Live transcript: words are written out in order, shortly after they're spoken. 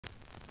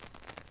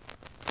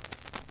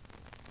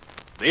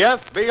The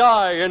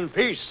FBI in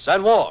Peace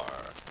and War.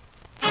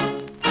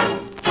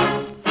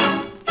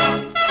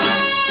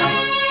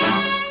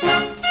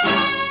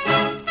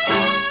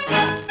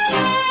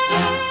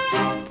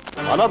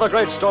 Another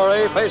great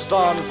story based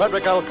on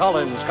Frederick L.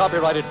 Collins'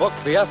 copyrighted book,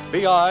 The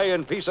FBI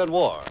in Peace and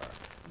War.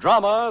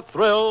 Drama,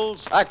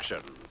 thrills,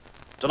 action.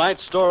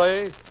 Tonight's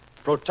story,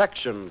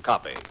 Protection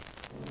Copy.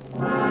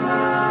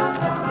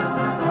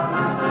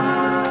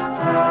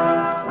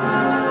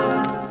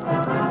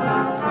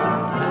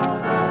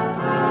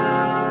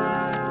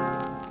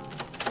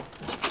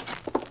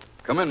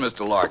 Come in,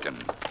 Mr. Larkin.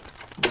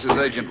 This is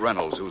Agent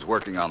Reynolds, who's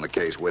working on the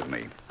case with me.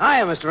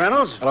 Hiya, Mr.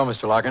 Reynolds. Hello,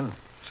 Mr. Larkin.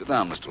 Sit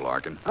down, Mr.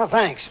 Larkin. Oh,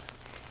 thanks.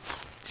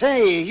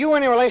 Say, you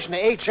any relation to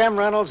H.M.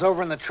 Reynolds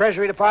over in the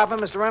Treasury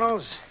Department, Mr.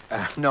 Reynolds?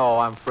 No,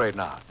 I'm afraid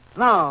not.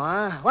 No,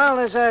 huh? Well,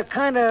 there's a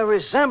kind of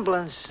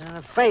resemblance in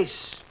the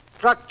face,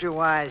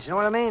 structure-wise. You know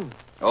what I mean?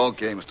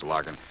 Okay, Mr.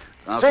 Larkin.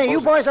 Now, Say, you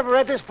suppose- boys ever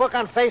read this book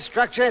on face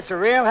structure? It's a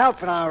real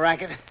help in our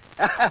racket.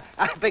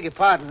 I beg your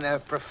pardon,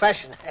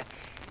 profession.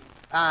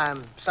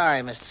 I'm sorry,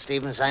 Mr.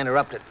 Stevens, I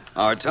interrupted.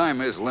 Our time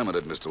is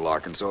limited, Mr.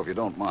 Larkin, so if you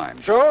don't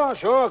mind.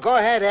 Sure. Go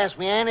ahead. Ask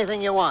me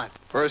anything you want.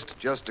 First,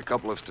 just a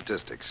couple of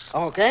statistics.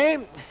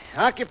 Okay.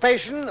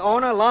 Occupation,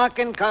 owner,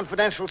 Larkin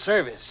Confidential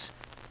Service.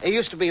 It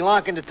used to be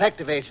Larkin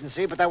Detective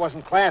Agency, but that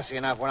wasn't classy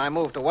enough when I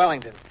moved to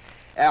Wellington.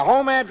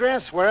 Home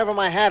address, wherever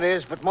my hat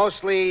is, but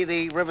mostly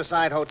the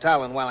Riverside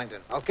Hotel in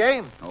Wellington.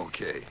 Okay?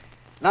 Okay.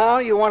 Now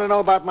you want to know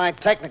about my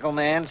technical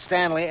man,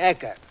 Stanley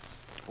Ecker.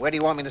 Where do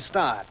you want me to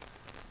start?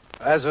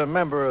 As a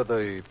member of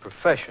the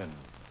profession,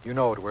 you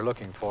know what we're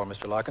looking for,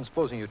 Mr. Larkin.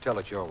 Supposing you tell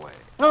it your way.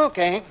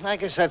 Okay, I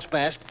guess that's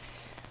best.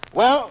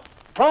 Well,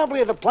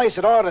 probably the place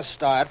it ought to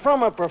start,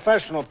 from a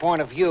professional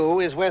point of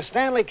view, is where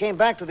Stanley came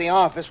back to the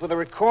office with a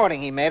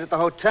recording he made at the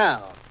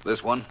hotel.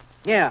 This one?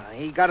 Yeah,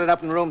 he got it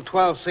up in room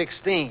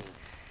 1216.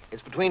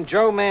 It's between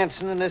Joe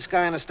Manson and this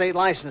guy in the state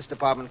license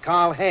department,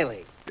 Carl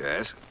Haley.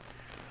 Yes.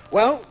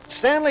 Well,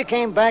 Stanley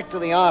came back to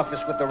the office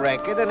with the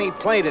record, and he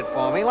played it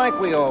for me, like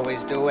we always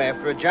do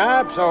after a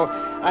job, so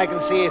I can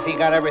see if he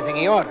got everything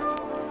he ordered.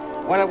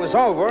 When it was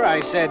over,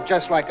 I said,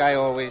 just like I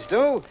always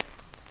do,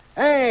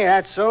 "Hey,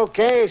 that's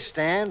okay,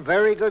 Stan.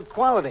 Very good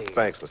quality.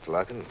 Thanks, Mr.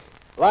 Larkin.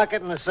 Lock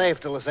it in the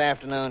safe till this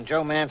afternoon.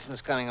 Joe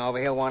Manson's coming over.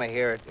 He'll want to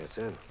hear it." Yes,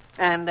 sir.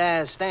 And,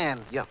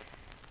 Stan. Yeah.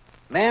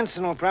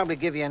 Manson will probably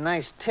give you a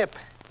nice tip.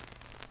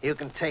 You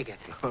can take it.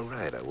 All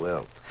right, I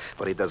will.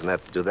 But he doesn't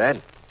have to do that.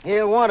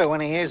 He'll want to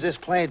when he hears this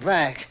played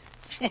back.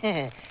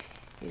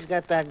 He's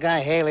got that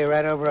guy Haley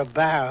right over a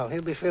barrel.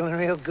 He'll be feeling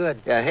real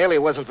good. Yeah, Haley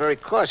wasn't very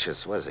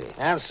cautious, was he?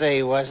 I'll say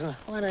he wasn't.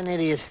 What an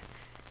idiot.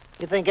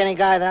 You think any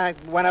guy that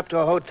went up to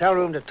a hotel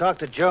room to talk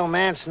to Joe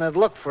Manson would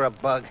look for a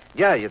bug?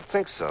 Yeah, you'd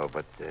think so,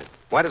 but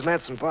why does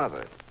Manson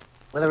bother?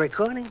 With a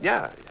recording?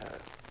 Yeah.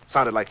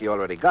 Sounded like he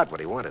already got what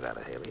he wanted out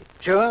of Haley.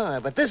 Sure,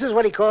 but this is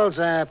what he calls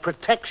a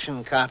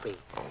protection copy.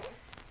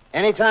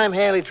 Anytime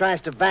Haley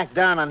tries to back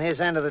down on his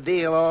end of the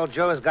deal, all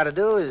Joe's got to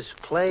do is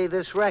play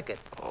this record.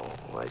 Oh,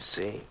 I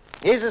see.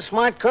 He's a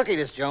smart cookie,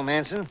 this Joe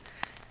Manson.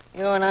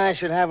 You and I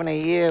should have in a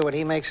year what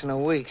he makes in a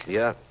week.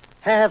 Yeah.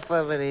 Half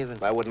of it,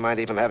 even. I wouldn't mind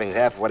even having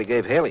half of what he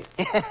gave Haley.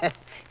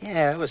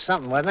 Yeah, it was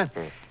something, wasn't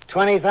it?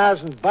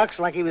 $20,000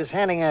 like he was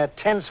handing a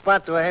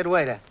 10-spot to a head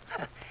waiter.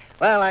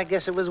 Well, I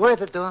guess it was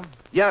worth it to him.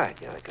 Yeah,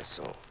 I guess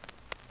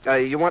so.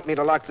 You want me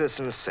to lock this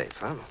in the safe,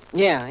 huh?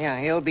 Yeah,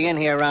 he'll be in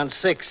here around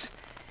 6.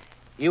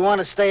 You want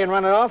to stay and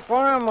run it off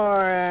for him,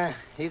 or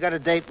you got a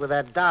date with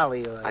that doll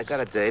of yours? I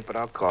got a date, but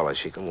I'll call her.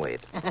 She can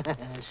wait.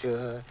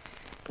 Sure.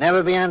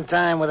 Never be on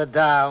time with a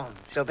doll.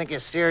 She'll think you're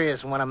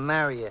serious and want to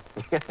marry you.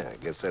 Yeah, I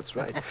guess that's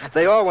right.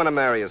 They all want to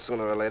marry you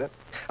sooner or later.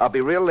 I'll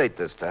be real late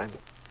this time.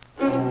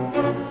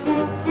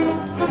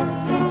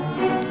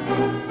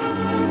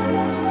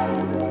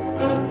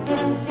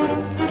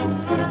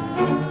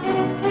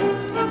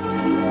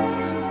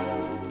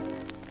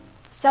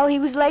 So he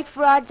was late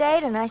for our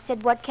date, and I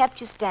said, "What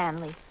kept you,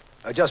 Stanley?"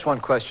 Just one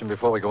question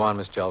before we go on,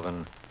 Miss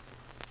Jelvin.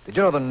 Did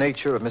you know the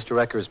nature of Mr.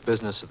 Ecker's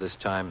business at this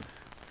time?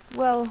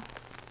 Well,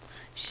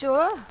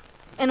 sure.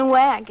 In a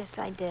way, I guess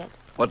I did.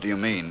 What do you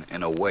mean,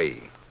 in a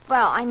way?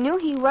 Well, I knew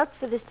he worked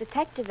for this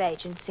detective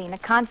agency in a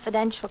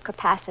confidential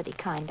capacity,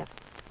 kind of.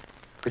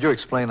 Could you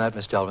explain that,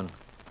 Miss Jelvin?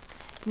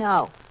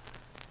 No.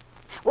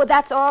 Well,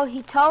 that's all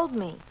he told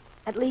me.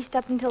 At least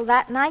up until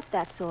that night,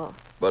 that's all.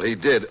 But he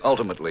did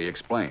ultimately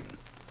explain.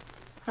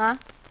 Huh?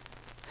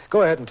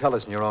 Go ahead and tell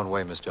us in your own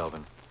way, Miss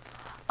Jelvin.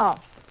 Oh.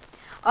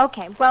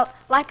 Okay, well,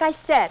 like I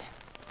said,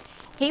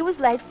 he was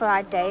late for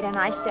our date, and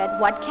I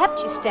said, "What kept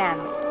you,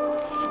 Stanley?"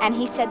 And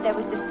he said there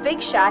was this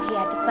big shot he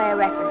had to play a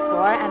record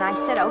for, and I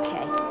said,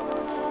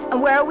 "Okay.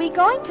 And where are we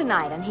going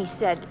tonight?" And he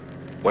said,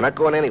 We're not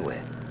going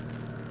anywhere.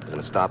 We're going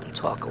to stop and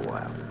talk a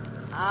while.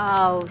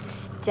 "Oh,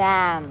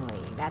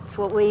 Stanley, that's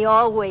what we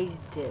always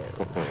do."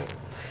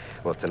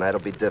 Well,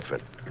 tonight'll be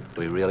different.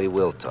 We really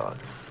will talk.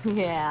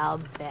 Yeah, I'll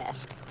bet.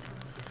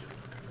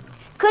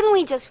 Couldn't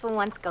we just for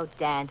once go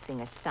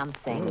dancing or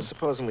something? Well,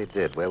 supposing we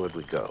did, where would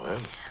we go, huh?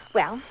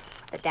 Well,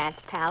 the dance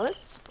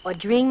palace or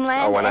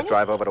Dreamland. Oh, why not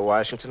drive over to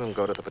Washington and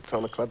go to the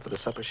Potomac Club for the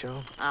supper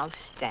show? Oh,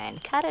 Stan,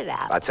 cut it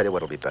out. I'll tell you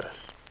what'll be better.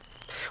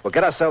 We'll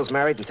get ourselves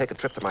married and take a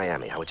trip to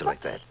Miami. How would you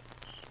like that?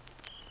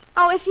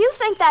 Oh, if you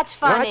think that's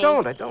funny...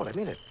 No, I don't. I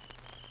mean it.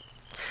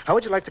 How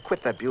would you like to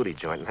quit that beauty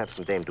joint and have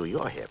some dame do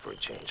your hair for a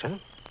change, huh?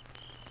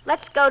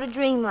 Let's go to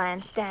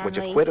Dreamland, Stanley. Would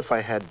you quit if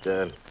I had,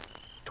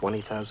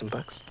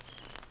 $20,000?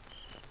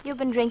 You've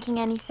been drinking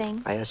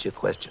anything? I asked you a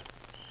question.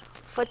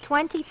 For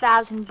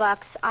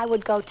 $20,000, I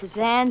would go to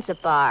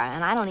Zanzibar,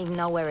 and I don't even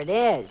know where it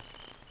is.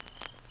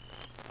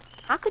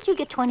 How could you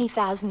get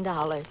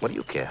 $20,000? What do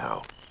you care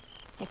how?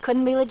 It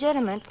couldn't be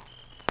legitimate,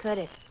 could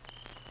it?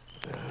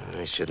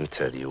 I shouldn't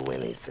tell you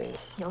anything.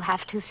 You'll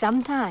have to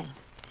sometime.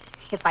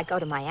 If I go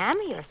to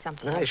Miami or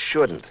something. I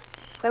shouldn't.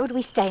 Where would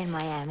we stay in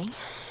Miami?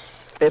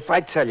 If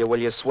I tell you, will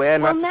you swear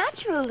Well, not...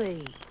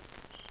 naturally.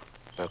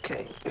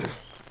 Okay. Did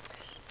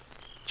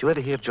you ever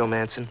hear of Joe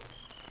Manson?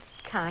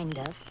 Kind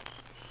of.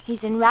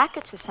 He's in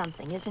rackets or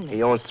something, isn't he?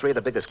 He owns 3 of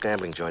the biggest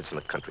gambling joints in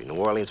the country. New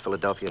Orleans,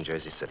 Philadelphia, and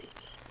Jersey City.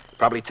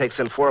 Probably takes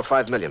in $4 or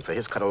 $5 million for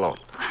his cut alone.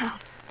 Wow.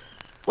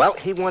 Well,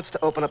 he wants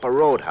to open up a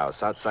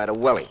roadhouse outside of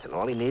Wellington.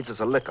 All he needs is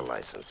a liquor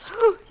license.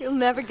 You'll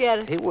never get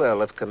it. He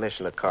will if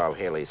Commissioner Carl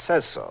Haley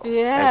says so.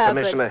 Yeah, And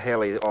Commissioner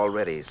Haley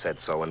already said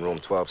so in room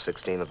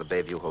 1216 of the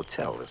Bayview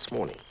Hotel this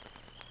morning.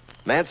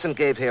 Manson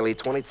gave Haley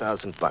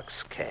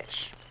 $20,000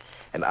 cash.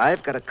 And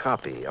I've got a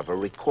copy of a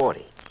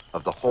recording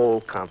of the whole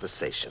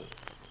conversation.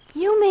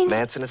 You mean...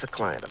 Manson is a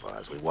client of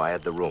ours. We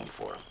wired the room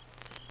for him.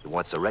 He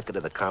wants a record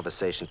of the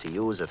conversation to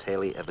use if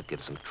Haley ever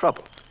gives him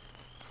trouble.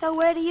 So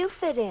where do you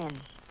fit in?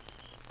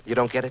 You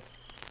don't get it?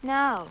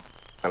 No.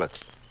 Now, look.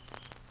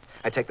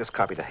 I take this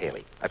copy to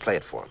Haley. I play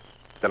it for him.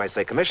 Then I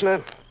say,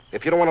 Commissioner,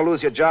 if you don't want to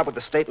lose your job with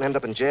the state and end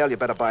up in jail, you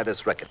better buy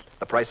this record.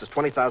 The price is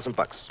 $20,000.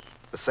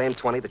 The same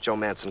 20 that Joe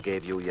Manson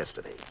gave you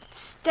yesterday.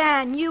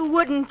 Stan, you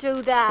wouldn't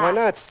do that. Why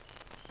not?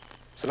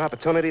 It's an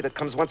opportunity that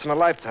comes once in a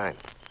lifetime.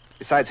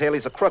 Besides,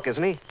 Haley's a crook,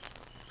 isn't he?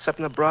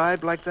 Accepting a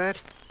bribe like that?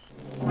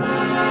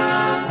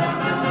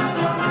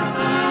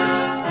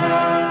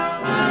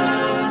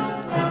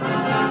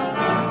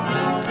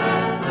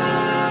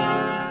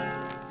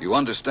 You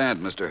understand,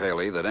 Mr.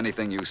 Haley, that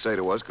anything you say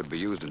to us could be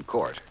used in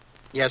court.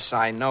 Yes,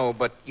 I know,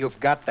 but you've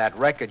got that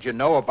record. You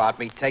know about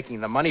me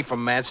taking the money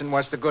from Manson.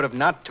 What's the good of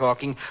not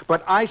talking?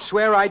 But I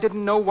swear I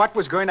didn't know what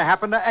was going to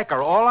happen to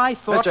Ecker. All I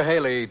thought... Mr.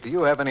 Haley, do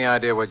you have any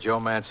idea where Joe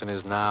Manson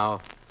is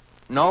now?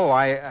 No,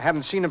 I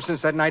haven't seen him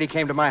since that night he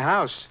came to my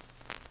house.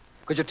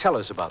 Could you tell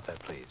us about that,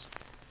 please?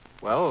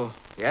 Well,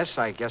 yes,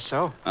 I guess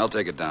so. I'll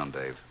take it down,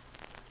 Dave.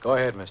 Go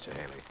ahead, Mr.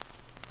 Haley.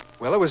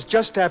 Well, it was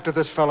just after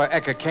this fella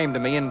Ecker came to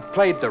me and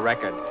played the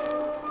record.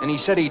 And he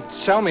said he'd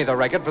sell me the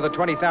record for the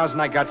 $20,000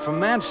 I got from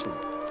Manson.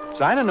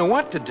 So I didn't know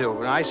what to do.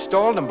 And I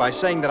stalled him by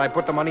saying that I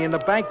put the money in the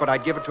bank, but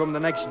I'd give it to him the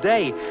next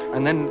day.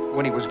 And then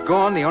when he was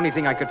gone, the only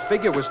thing I could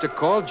figure was to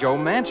call Joe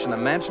Manson.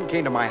 And Manson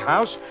came to my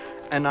house,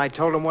 and I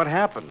told him what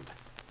happened.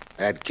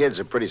 That kid's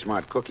a pretty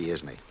smart cookie,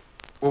 isn't he?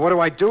 Well, what do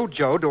I do,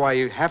 Joe? Do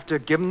I have to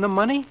give him the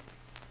money?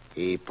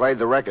 He played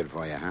the record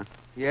for you, huh?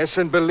 Yes,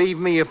 and believe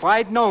me, if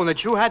I'd known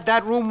that you had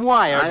that room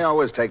wired... I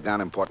always take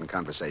down important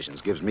conversations.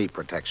 Gives me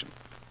protection.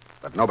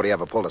 But nobody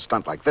ever pulled a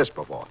stunt like this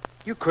before.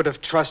 You could have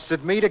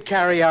trusted me to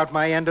carry out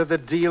my end of the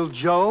deal,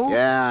 Joe.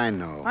 Yeah, I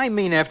know. I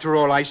mean, after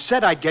all, I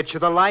said I'd get you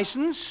the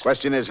license.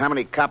 Question is, how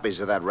many copies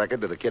of that record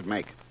did the kid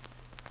make?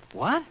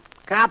 What?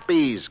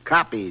 Copies.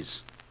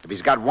 If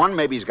he's got one,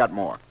 maybe he's got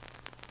more.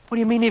 What do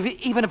you mean,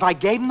 even if I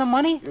gave him the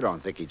money? You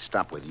don't think he'd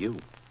stop with you.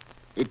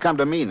 He'd come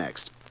to me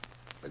next.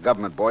 The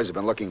government boys have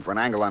been looking for an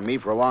angle on me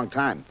for a long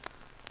time.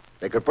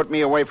 They could put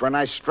me away for a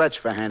nice stretch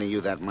for handing you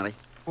that money.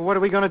 Well, what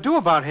are we going to do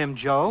about him,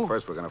 Joe?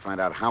 First, we're going to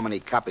find out how many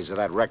copies of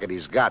that record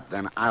he's got.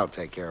 Then I'll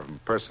take care of him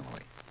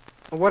personally.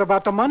 Well, what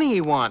about the money he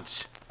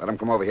wants? Let him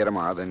come over here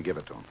tomorrow, then give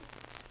it to him.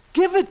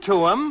 Give it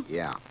to him?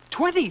 Yeah.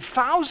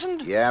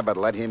 20,000? Yeah, but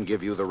let him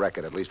give you the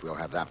record. At least we'll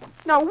have that one.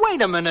 Now,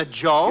 wait a minute,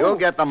 Joe. You'll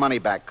get the money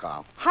back,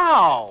 Carl.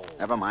 How?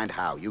 Never mind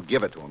how. You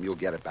give it to him, you'll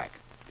get it back.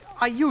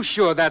 Are you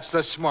sure that's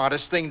the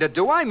smartest thing to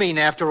do? I mean,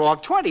 after all,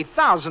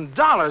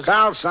 $20,000...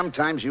 Carl,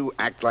 sometimes you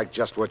act like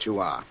just what you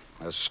are.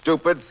 A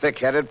stupid,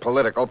 thick-headed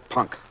political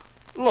punk.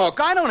 Look,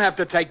 I don't have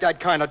to take that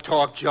kind of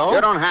talk, Joe.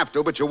 You don't have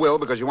to, but you will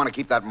because you want to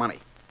keep that money.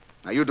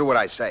 Now, you do what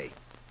I say.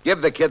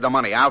 Give the kid the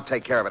money. I'll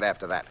take care of it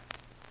after that.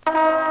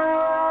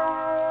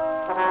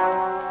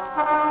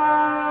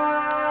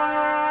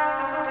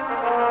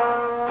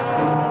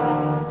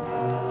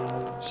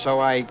 So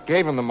I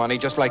gave him the money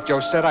just like Joe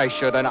said I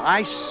should, and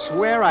I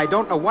swear I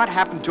don't know what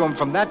happened to him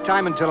from that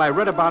time until I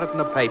read about it in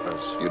the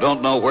papers. You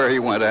don't know where he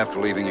went after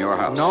leaving your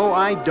house? No,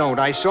 I don't.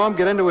 I saw him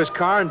get into his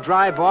car and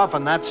drive off,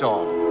 and that's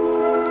all.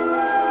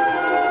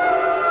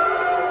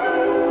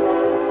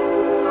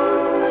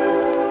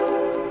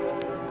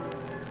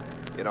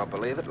 You don't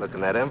believe it? Look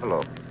in that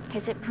envelope.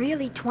 Is it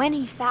really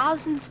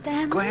 20,000,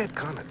 Stanley? Go ahead,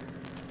 Carmen.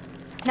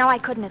 No, I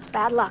couldn't. It's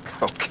bad luck.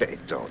 Okay,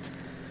 don't.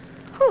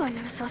 Oh, I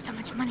never saw so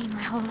much money in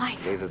my whole life.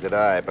 Neither did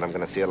I, but I'm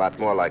going to see a lot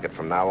more like it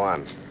from now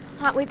on.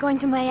 Aren't we going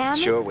to Miami?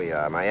 Sure we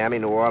are. Miami,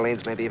 New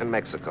Orleans, maybe even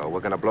Mexico.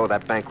 We're going to blow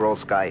that bankroll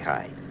sky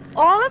high.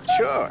 All of it?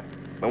 Sure.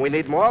 When we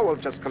need more, we'll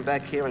just come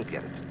back here and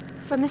get it.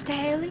 From Mr.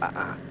 Haley?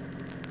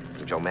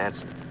 From Joe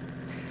Manson.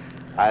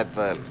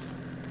 I've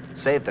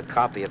saved a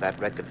copy of that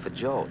record for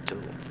Joe,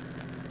 too.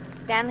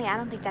 Stanley, I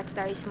don't think that's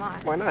very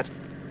smart. Why not?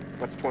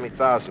 What's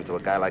 20,000 to a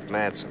guy like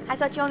Manson? I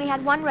thought you only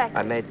had one record.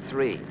 I made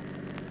 3.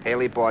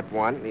 Haley bought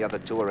 1, the other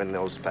 2 are in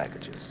those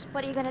packages.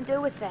 What are you going to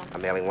do with them?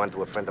 I'm mailing 1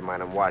 to a friend of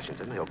mine in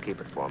Washington. He'll keep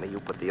it for me. You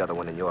put the other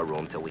one in your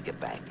room till we get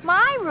back.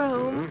 My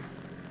room?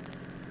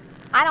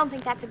 Mm-hmm. I don't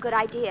think that's a good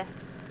idea.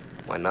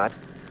 Why not?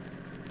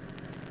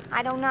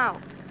 I don't know.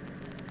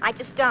 I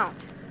just don't.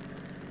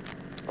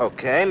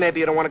 Okay, maybe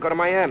you don't want to go to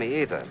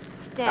Miami either.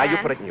 Stan. Now, you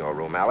put it in your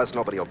room, Alice.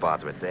 Nobody will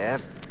bother it there.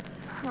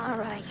 All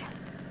right.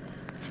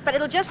 But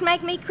it'll just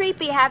make me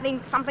creepy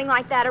having something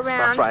like that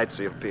around. All right,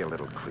 so you'll be a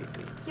little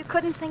creepy. You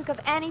couldn't think of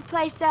any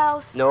place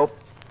else? Nope.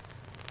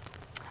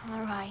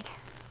 All right.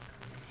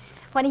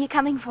 When are you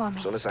coming for me?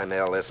 As soon as I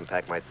mail this and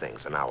pack my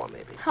things, an hour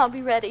maybe. I'll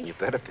be ready. You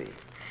better be.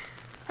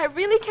 I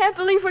really can't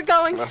believe we're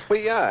going. Well,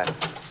 we are.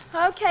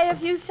 Okay,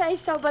 if you say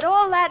so, but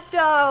all that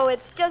dough,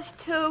 it's just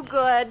too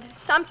good.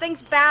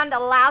 Something's bound to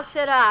louse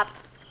it up.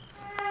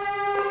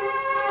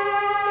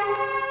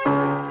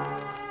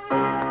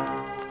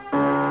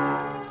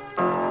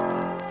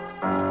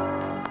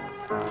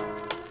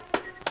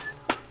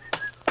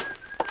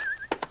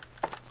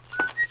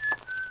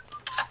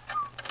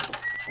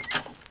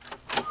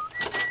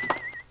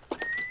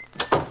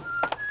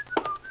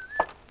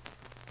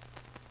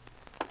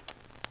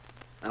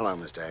 Hello,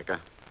 Mr. Ecker.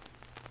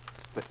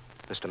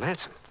 Mr.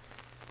 Manson.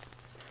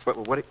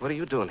 What are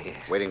you doing here?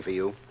 Waiting for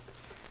you.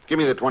 Give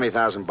me the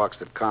 20,000 bucks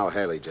that Carl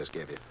Haley just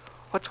gave you.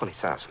 What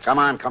 20,000? Come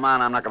on.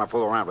 I'm not going to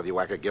fool around with you,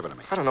 Ecker. Give it to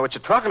me. I don't know what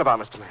you're talking about,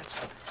 Mr. Manson.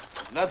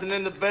 Nothing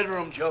in the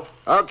bedroom, Joe.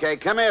 Okay,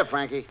 come here,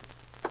 Frankie.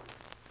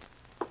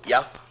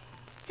 Yeah?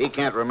 He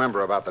can't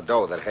remember about the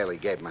dough that Haley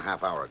gave him a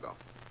half hour ago.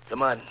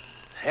 Come on.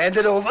 Hand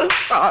it over.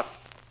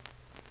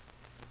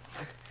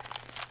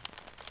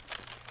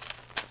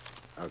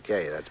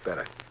 Okay, that's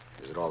better.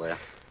 Is it all there?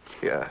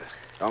 Yeah.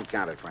 Don't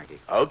count it, Frankie.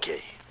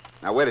 Okay.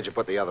 Now, where did you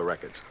put the other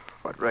records?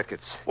 What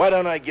records? Why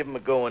don't I give him a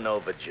going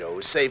over, Joe?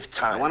 Save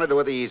time. I want to do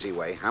it the easy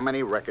way. How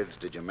many records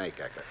did you make,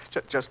 Ecker?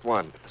 Just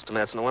one, Mr.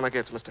 Manson. The one I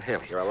gave to Mr.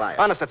 Haley. You're a liar.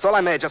 Honest, that's all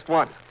I made, just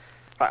one.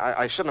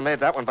 I shouldn't have made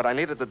that one, but I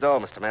needed the dough,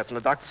 Mr. Manson.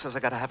 The doctor says I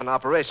got to have an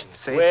operation, you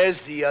see?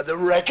 Where's the other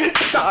record?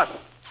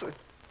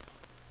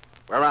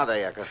 Where are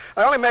they, Ecker?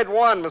 I only made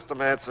one, Mr.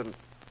 Manson.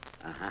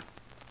 Uh-huh.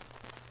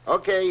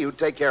 Okay, you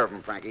take care of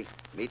him, Frankie.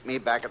 Meet me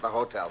back at the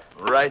hotel.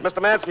 Right.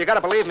 Mr. Manson, you got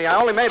to believe me. I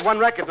only made one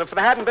record. If it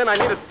hadn't been, I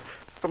needed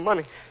the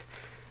money.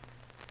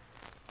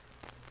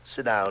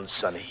 Sit down,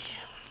 Sonny.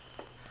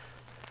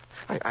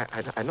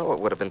 I know it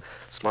would have been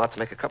smart to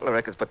make a couple of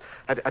records, but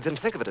I didn't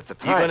think of it at the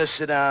time. You gonna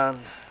sit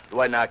down?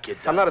 Do I knock you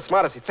down? I'm not as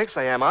smart as he thinks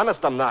I am.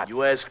 Honest, I'm not.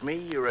 You ask me,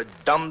 you're a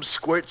dumb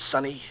squirt,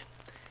 Sonny.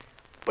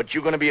 But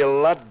you're gonna be a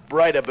lot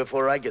brighter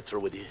before I get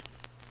through with you.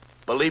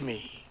 Believe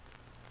me.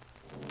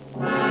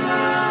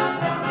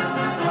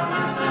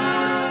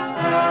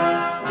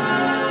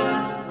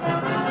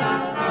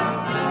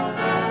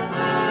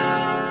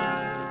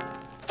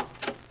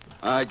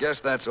 I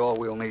guess that's all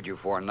we'll need you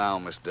for now,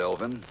 Miss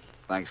Delvin.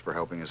 Thanks for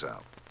helping us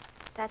out.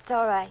 That's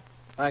all right.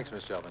 Thanks,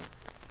 Miss Delvin.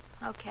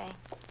 Okay.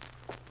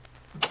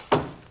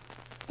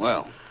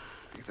 Well,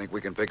 you think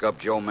we can pick up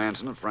Joe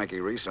Manson and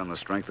Frankie Reese on the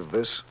strength of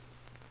this?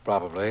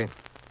 Probably.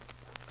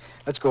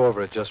 Let's go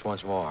over it just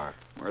once more.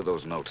 Where are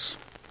those notes?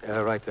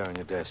 Right there on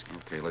your desk.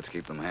 Okay, let's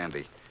keep them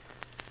handy.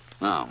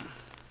 Now,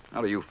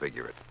 how do you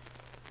figure it?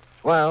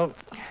 Well,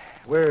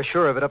 we're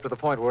sure of it up to the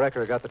point where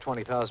Ecker got the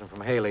 20,000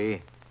 from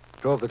Haley,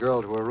 drove the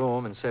girl to her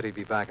room, and said he'd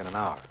be back in an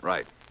hour.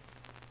 Right.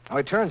 Now,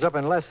 he turns up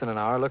in less than an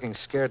hour, looking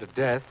scared to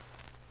death,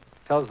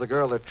 tells the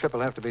girl the trip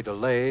will have to be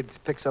delayed,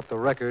 picks up the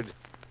record,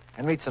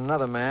 and meets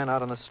another man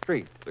out on the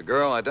street. The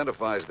girl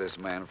identifies this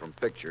man from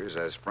pictures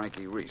as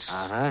Frankie Reese.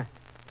 Uh-huh.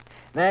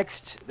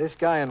 Next, this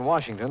guy in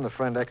Washington, the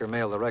friend Ecker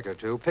mailed the record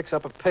to, picks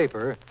up a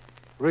paper,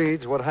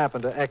 reads what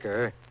happened to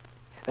Ecker,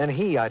 then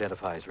he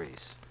identifies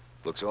Reese.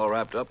 Looks all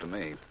wrapped up to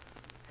me.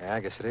 Yeah, I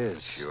guess it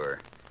is. Sure.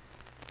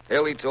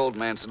 Haley told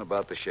Manson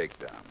about the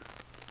shakedown.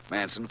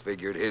 Manson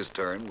figured his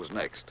turn was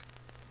next.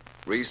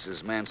 Reese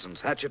is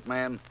Manson's hatchet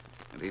man,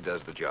 and he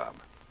does the job.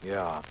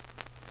 Yeah.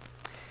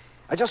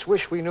 I just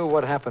wish we knew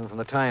what happened from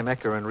the time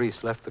Ecker and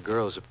Reese left the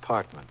girl's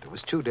apartment. It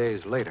was 2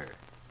 days later.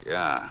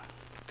 Yeah,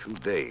 2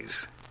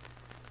 days.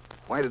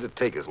 Why did it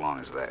take as long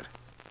as that?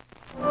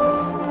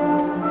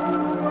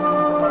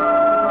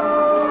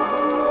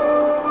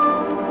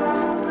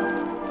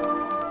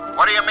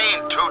 What do you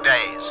mean, 2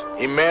 days?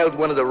 He mailed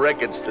one of the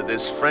records to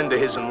this friend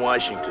of his in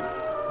Washington.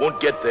 Won't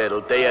get there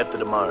till day after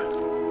tomorrow.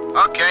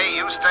 Okay,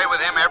 you stay with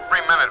him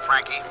every minute,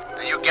 Frankie,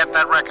 and you get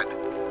that record.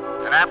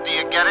 And after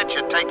you get it,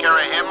 you take care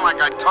of him like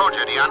I told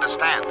you. Do you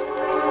understand?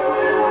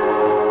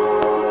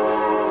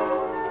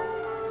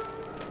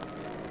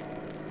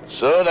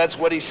 So that's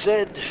what he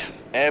said.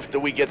 After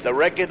we get the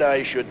record,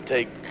 I should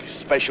take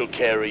special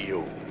care of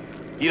you.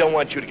 He don't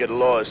want you to get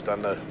lost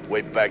on the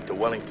way back to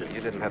Wellington.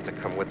 You didn't have to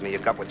come with me. You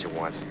got what you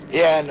want.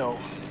 Yeah, I know.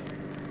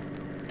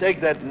 Take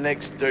that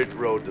next dirt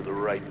road to the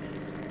right.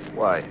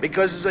 Why?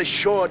 Because it's a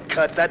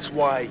shortcut, that's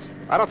why.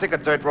 I don't think a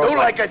dirt road. Do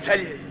like I tell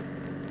you.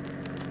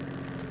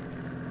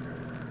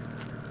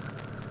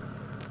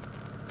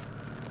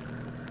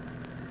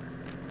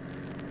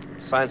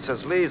 Sign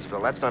says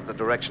Leesville. That's not the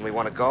direction we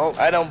want to go.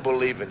 I don't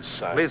believe in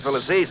signs. Leesville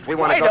is east. We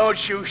want Why to go.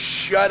 don't you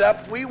shut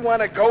up? We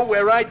want to go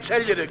where I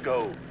tell you to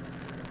go.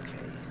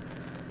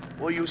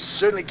 Well, you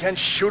certainly can't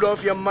shoot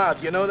off your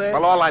mouth, you know that?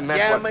 Well, all I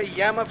meant was...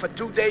 Yammer for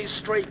 2 days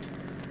straight.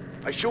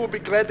 I sure would be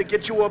glad to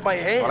get you off my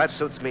hands. Well, that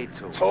suits me,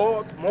 too.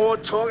 Talk, more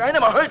talk. I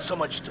never heard so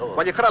much talk.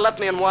 Well, you could have left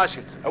me in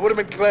Washington. I would have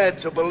been glad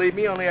to, believe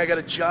me, only I got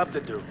a job to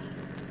do.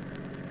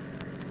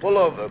 Pull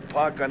over,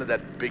 park under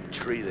that big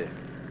tree there.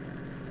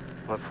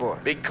 What for?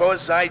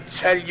 Because I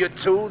tell you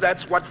to,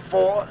 that's what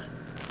for.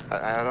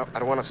 I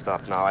don't want to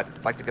stop now.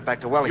 I'd like to get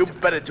back to Wellington.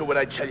 You better do what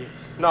I tell you.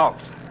 No.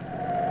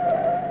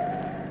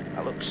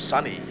 Now, look,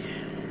 Sonny,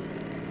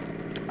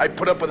 I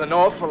put up with an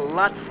awful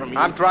lot from you.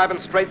 I'm driving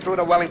straight through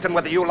to Wellington,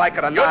 whether you like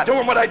it or You're not. You're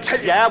doing what I tell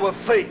you. Yeah, we'll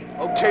see.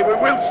 Okay,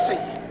 we'll see.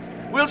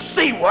 We'll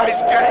see, wise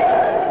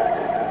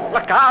guy.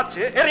 Look out,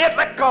 you idiot.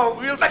 Let go.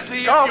 We'll see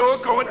if you're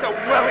going to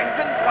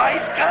Wellington,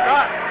 wise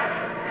guy.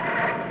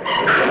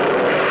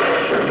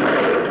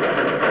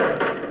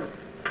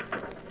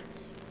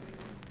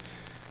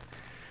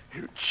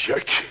 You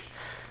jerk.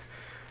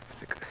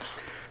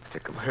 I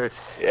think I'm hurt.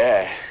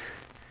 Yeah.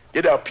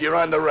 Get up. You're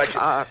on the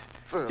record.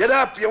 Get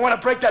up. You want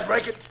to break that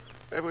record?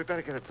 Maybe we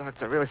better get a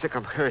doctor. I really think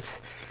I'm hurt.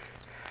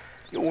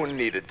 You won't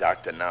need a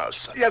doctor now,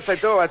 son. Yes, I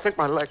do. I think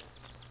my leg...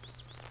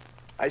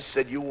 I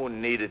said you won't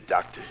need a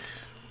doctor.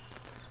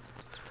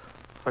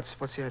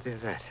 What's the idea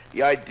of that?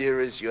 The idea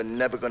is you're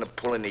never going to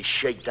pull any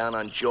shakedown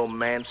on Joe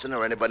Manson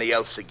or anybody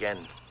else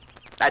again.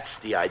 That's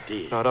the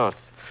idea. No, don't.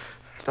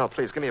 No,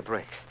 please, give me a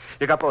break.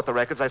 You got both the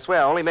records, I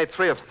swear. I only made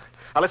 3 of them.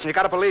 Now, listen, you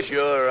got to believe me.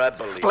 Sure, I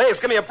believe. Please,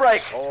 give me a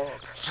break.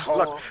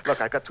 Talk.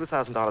 Look, I got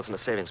 $2,000 in the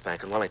savings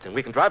bank in Wellington.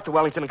 We can drive to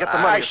Wellington and get the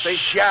money, you see?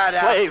 Shut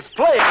up.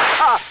 Please.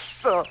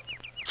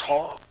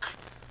 Talk.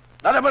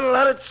 Not a minute,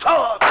 let it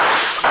talk.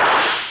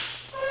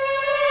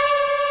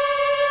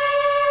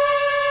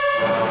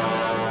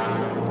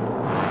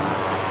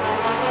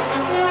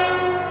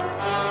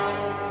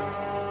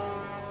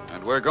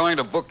 And we're going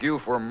to book you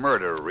for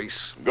murder,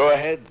 Reese. Go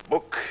ahead,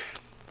 book.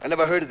 I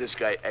never heard of this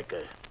guy,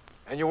 Ecker.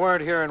 And you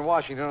weren't here in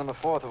Washington on the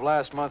 4th of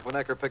last month when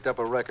Ecker picked up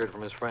a record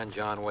from his friend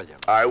John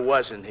Williams. I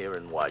wasn't here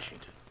in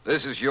Washington.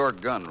 This is your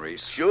gun,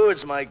 Reese. Sure,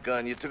 it's my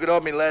gun. You took it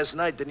off me last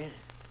night, didn't you?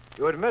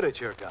 You admit it's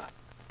your gun.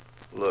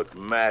 Look,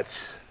 Matt,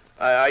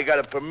 I got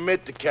a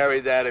permit to carry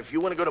that. If you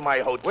want to go to my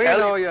hotel... We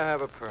know you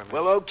have a permit.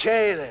 Well,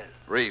 okay, then.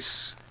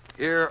 Reese,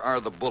 here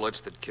are the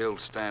bullets that killed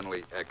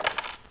Stanley Ecker.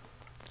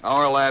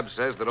 Our lab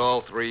says that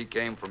all 3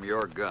 came from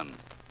your gun.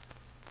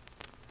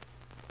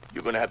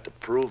 You're going to have to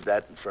prove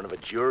that in front of a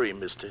jury,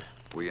 mister.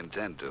 We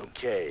intend to.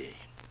 Okay.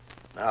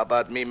 Now, how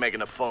about me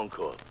making a phone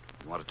call?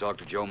 You want to talk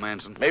to Joe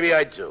Manson? Maybe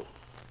I do.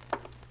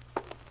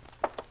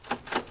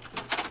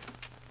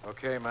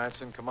 Okay,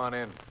 Manson, come on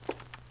in.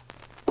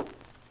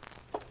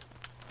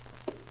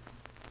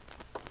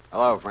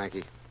 Hello,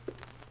 Frankie.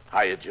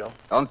 Hiya, Joe.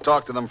 Don't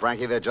talk to them,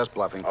 Frankie. They're just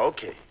bluffing.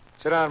 Okay.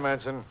 Sit down,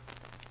 Manson.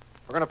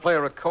 We're going to play a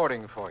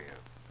recording for you.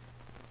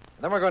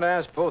 And then we're going to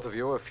ask both of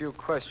you a few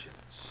questions.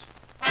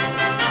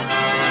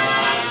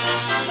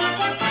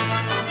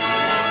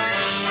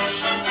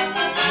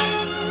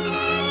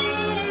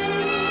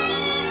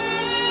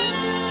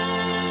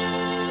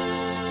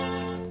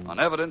 On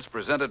evidence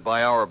presented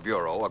by our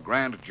bureau, a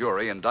grand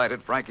jury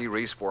indicted Frankie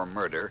Reese for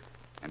murder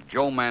and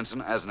Joe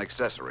Manson as an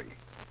accessory.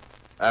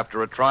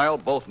 After a trial,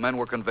 both men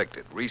were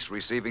convicted, Reese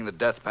receiving the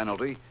death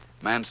penalty,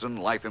 Manson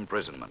life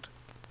imprisonment.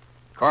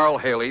 Carl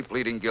Haley,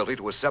 pleading guilty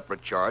to a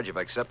separate charge of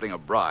accepting a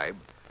bribe,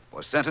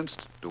 was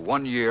sentenced to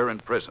 1 year in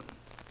prison.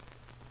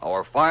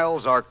 Our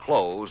files are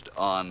closed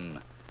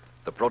on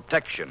the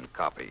protection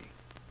copy.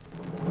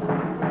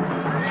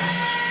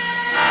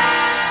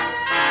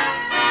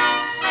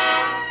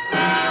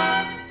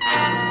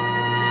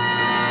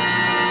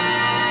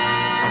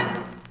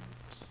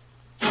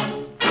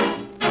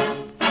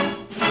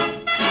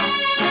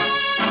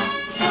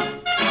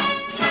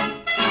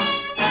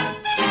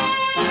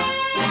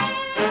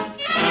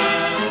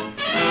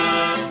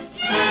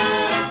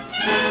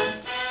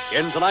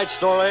 In tonight's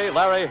story,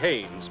 Larry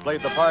Haynes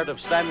played the part of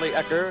Stanley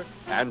Ecker,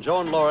 and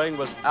Joan Loring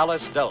was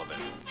Alice Delvin.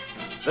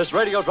 This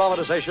radio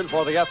dramatization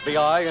for the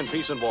FBI in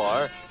Peace and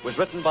War was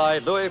written by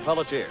Louis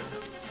Pelletier.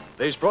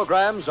 These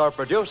programs are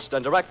produced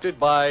and directed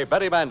by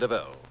Betty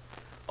Mandeville.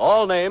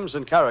 All names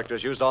and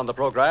characters used on the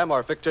program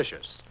are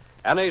fictitious.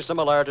 Any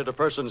similarity to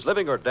persons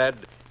living or dead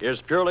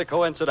is purely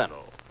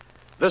coincidental.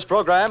 This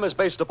program is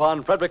based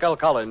upon Frederick L.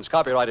 Collins'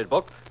 copyrighted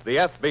book, The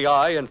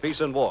FBI in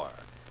Peace and War.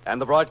 And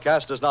the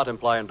broadcast does not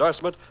imply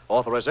endorsement,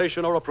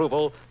 authorization, or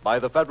approval by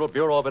the Federal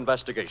Bureau of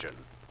Investigation.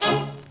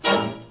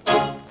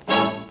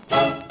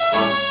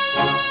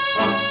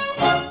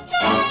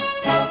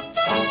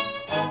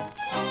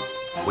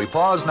 We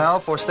pause now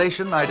for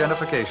station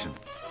identification.